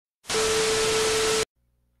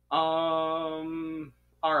Alright,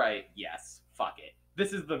 yes, fuck it.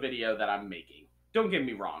 This is the video that I'm making. Don't get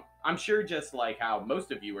me wrong, I'm sure just like how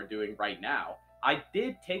most of you are doing right now, I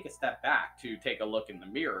did take a step back to take a look in the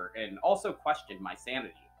mirror and also question my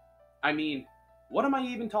sanity. I mean, what am I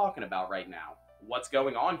even talking about right now? What's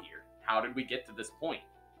going on here? How did we get to this point?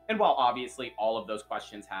 And while obviously all of those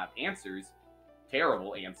questions have answers,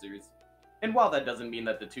 terrible answers, and while that doesn't mean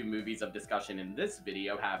that the two movies of discussion in this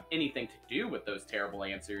video have anything to do with those terrible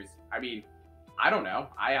answers, I mean, I don't know,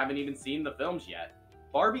 I haven't even seen the films yet.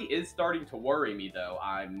 Barbie is starting to worry me though,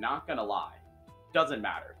 I'm not gonna lie. Doesn't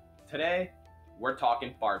matter. Today, we're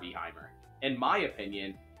talking Barbenheimer. In my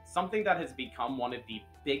opinion, something that has become one of the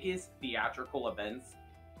biggest theatrical events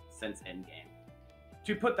since Endgame.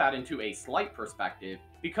 To put that into a slight perspective,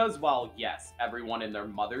 because while yes, everyone and their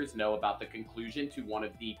mothers know about the conclusion to one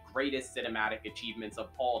of the greatest cinematic achievements of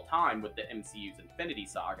all time with the MCU's Infinity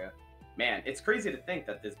Saga, man, it's crazy to think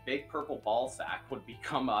that this big purple ball sack would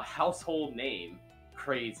become a household name.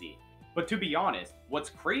 Crazy. But to be honest, what's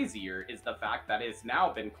crazier is the fact that it's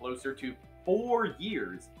now been closer to 4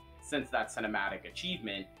 years since that cinematic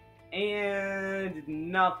achievement, and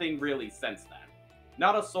nothing really since then.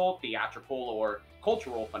 Not a sole theatrical or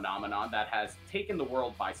cultural phenomenon that has taken the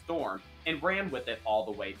world by storm and ran with it all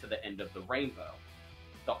the way to the end of the rainbow.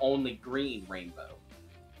 The only green rainbow.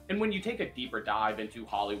 And when you take a deeper dive into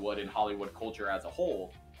Hollywood and Hollywood culture as a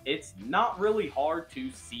whole, it's not really hard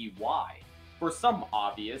to see why. For some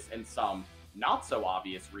obvious and some not so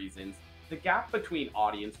obvious reasons, the gap between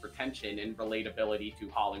audience retention and relatability to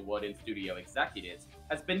Hollywood and studio executives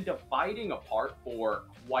has been dividing apart for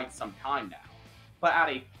quite some time now, but at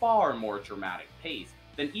a far more dramatic pace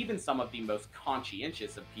than even some of the most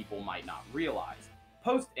conscientious of people might not realize.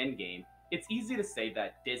 Post Endgame, it's easy to say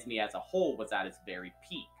that Disney as a whole was at its very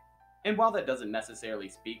peak. And while that doesn't necessarily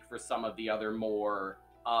speak for some of the other more,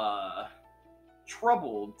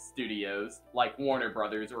 troubled studios like Warner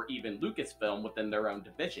Brothers or even Lucasfilm within their own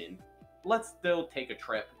division, let's still take a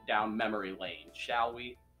trip down memory lane, shall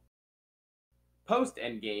we? Post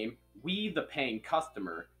Endgame, we, the paying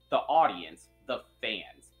customer, the audience, the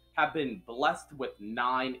fans, have been blessed with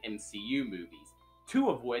 9 MCU movies, 2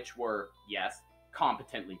 of which were, yes,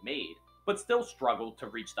 competently made, but still struggled to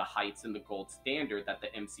reach the heights and the gold standard that the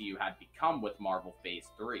MCU had become with Marvel Phase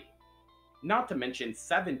 3. Not to mention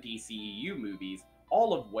 7 DCEU movies,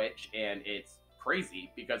 all of which, and it's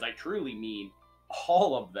crazy because I truly mean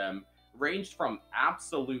all of them, ranged from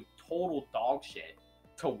absolute total dog shit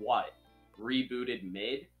to what? Rebooted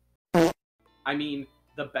mid? I mean,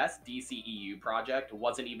 the best DCEU project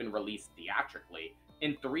wasn't even released theatrically,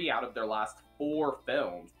 and 3 out of their last 4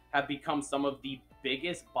 films have become some of the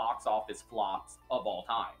biggest box office flops of all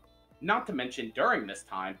time. Not to mention, during this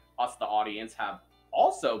time, us the audience have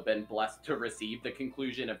also been blessed to receive the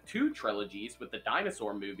conclusion of 2 trilogies with the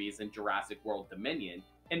dinosaur movies in Jurassic World Dominion,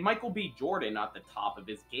 and Michael B. Jordan at the top of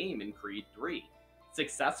his game in Creed 3.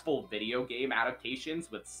 Successful video game adaptations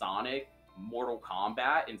with Sonic, Mortal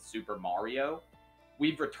Kombat, and Super Mario.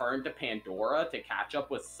 We've returned to Pandora to catch up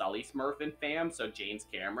with Sully Smurf and fam so James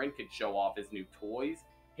Cameron could show off his new toys.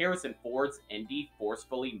 Harrison Ford's Indy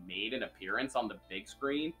forcefully made an appearance on the big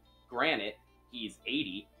screen. Granted, he's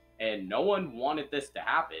 80, and no one wanted this to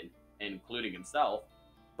happen, including himself,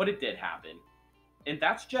 but it did happen. And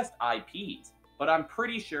that's just IPs, but I'm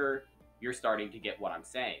pretty sure you're starting to get what I'm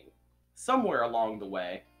saying. Somewhere along the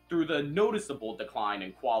way, through the noticeable decline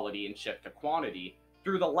in quality and shift to quantity,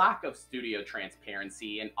 through the lack of studio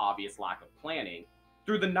transparency and obvious lack of planning,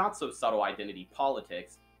 through the not so subtle identity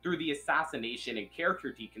politics, through the assassination and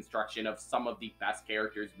character deconstruction of some of the best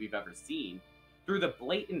characters we've ever seen, through the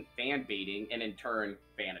blatant fan baiting and in turn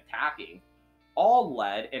fan attacking, all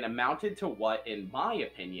led and amounted to what, in my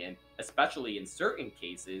opinion, especially in certain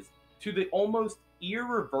cases, to the almost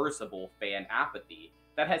irreversible fan apathy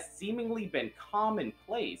that has seemingly been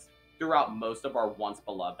commonplace throughout most of our once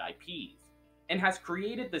beloved IPs, and has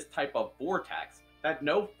created this type of vortex that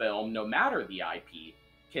no film, no matter the IP,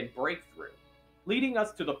 can break through, leading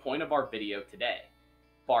us to the point of our video today,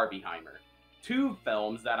 Barbenheimer. 2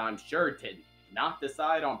 films that I'm sure did not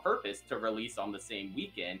decide on purpose to release on the same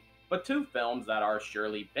weekend, but 2 films that are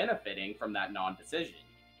surely benefiting from that non-decision.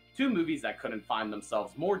 2 movies that couldn't find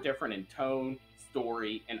themselves more different in tone,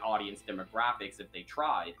 story, and audience demographics if they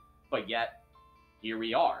tried, but yet, here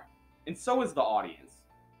we are. And so is the audience.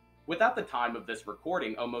 With at the time of this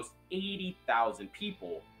recording, almost 80,000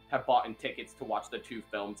 people have bought in tickets to watch the 2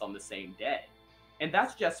 films on the same day. And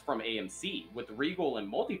that's just from AMC, with Regal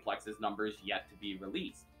and Multiplex's numbers yet to be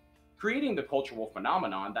released, creating the cultural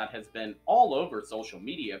phenomenon that has been all over social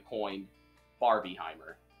media coined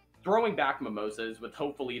Barbenheimer. throwing back mimosas with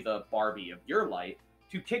hopefully the Barbie of your life,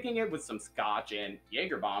 to kicking it with some scotch and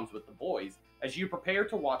Jaeger bombs with the boys as you prepare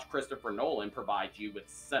to watch Christopher Nolan provide you with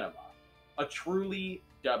cinema. A truly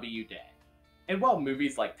W day. And while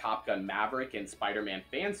movies like Top Gun Maverick and Spider-Man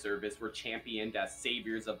fan service were championed as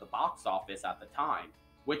saviors of the box office at the time,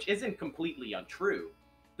 which isn't completely untrue,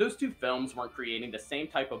 those two films weren't creating the same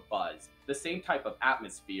type of buzz, the same type of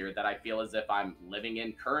atmosphere that I feel as if I'm living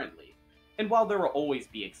in currently. And while there will always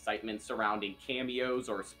be excitement surrounding cameos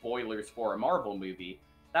or spoilers for a Marvel movie,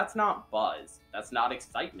 that's not buzz, that's not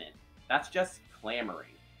excitement, that's just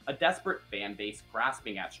clamoring. A desperate fan base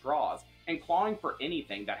grasping at straws and clawing for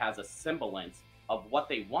anything that has a semblance of what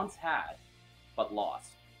they once had, but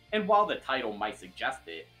lost. And while the title might suggest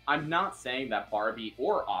it, I'm not saying that Barbie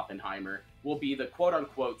or Oppenheimer will be the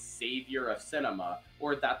quote-unquote savior of cinema,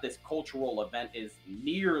 or that this cultural event is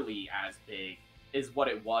nearly as big as what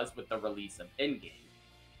it was with the release of Endgame.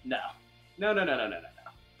 No. No.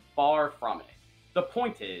 Far from it. The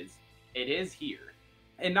point is, it is here.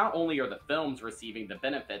 And not only are the films receiving the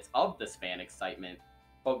benefits of this fan excitement,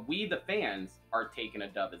 but we, the fans, are taking a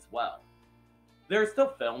dub as well. There are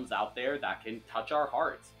still films out there that can touch our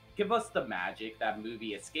hearts, give us the magic that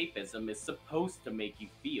movie escapism is supposed to make you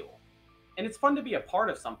feel. And it's fun to be a part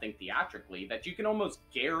of something theatrically that you can almost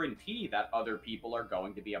guarantee that other people are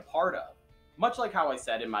going to be a part of. Much like how I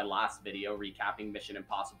said in my last video recapping Mission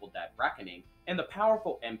Impossible Dead Reckoning, and the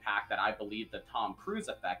powerful impact that I believe the Tom Cruise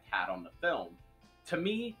effect had on the film. To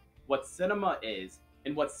me, what cinema is,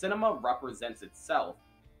 and what cinema represents itself,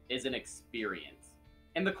 is an experience.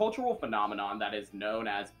 And the cultural phenomenon that is known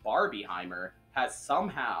as Barbenheimer has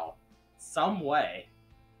somehow, some way,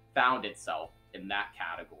 found itself in that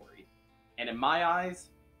category. And in my eyes,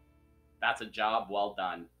 that's a job well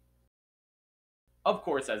done. Of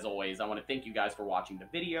course, as always, I want to thank you guys for watching the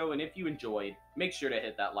video, and if you enjoyed, make sure to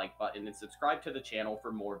hit that like button and subscribe to the channel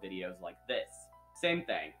for more videos like this. Same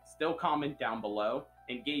thing, still comment down below.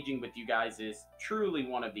 Engaging with you guys is truly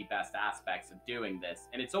one of the best aspects of doing this,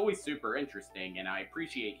 and it's always super interesting, and I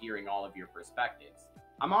appreciate hearing all of your perspectives.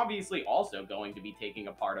 I'm obviously also going to be taking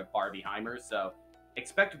a part of Barbenheimer, so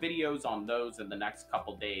expect videos on those in the next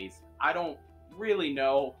couple days. I don't really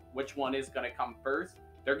know which one is going to come first.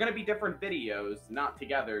 They're going to be different videos, not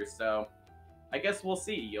together, so I guess we'll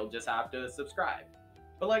see. You'll just have to subscribe.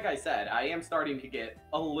 But like I said, I am starting to get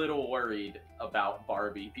a little worried about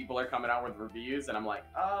Barbie. People are coming out with reviews, and I'm like,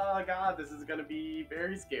 oh god, this is going to be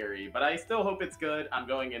very scary. But I still hope it's good. I'm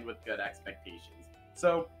going in with good expectations.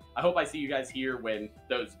 So I hope I see you guys here when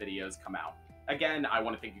those videos come out. Again, I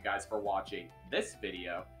want to thank you guys for watching this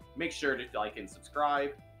video. Make sure to like and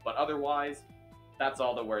subscribe. But otherwise, that's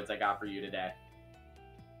all the words I got for you today.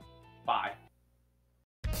 Bye.